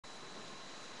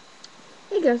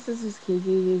Hey guys, this is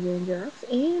kjjjnjrocks,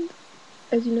 and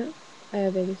as you know, I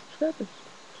have 80 subscribers.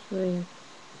 So yeah,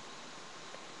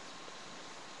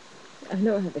 I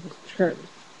know I have 80 subscribers.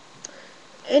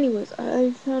 Anyways,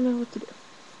 I found out what to do.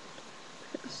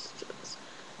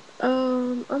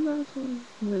 I'm also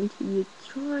going to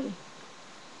try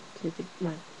to get some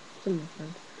of my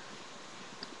friends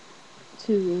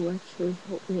to actually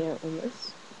help me out on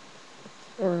this,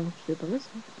 or I'll do it by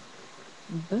myself.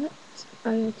 But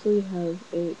I actually have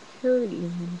a parody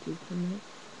I'm going to do for my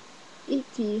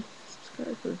 80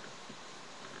 subscribers.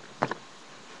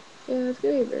 Yeah, it's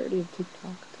gonna be a parody of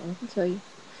TikTok, that's all I can tell you.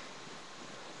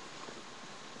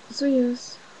 So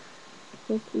yes,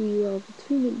 hopefully you all will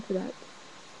tune in for that.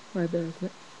 My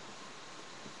embarrassment.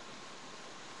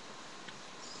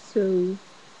 So,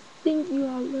 thank you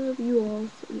all, love you all.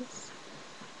 So yes,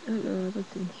 I don't know, I'd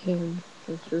like to hand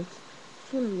gestures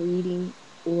when I'm reading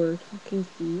or talking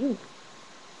to you.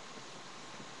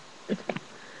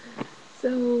 So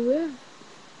yeah,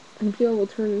 I hope you all will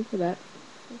turn in for that.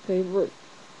 Favorite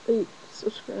 8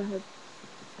 subscribe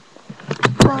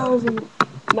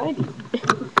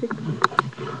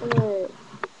 1090.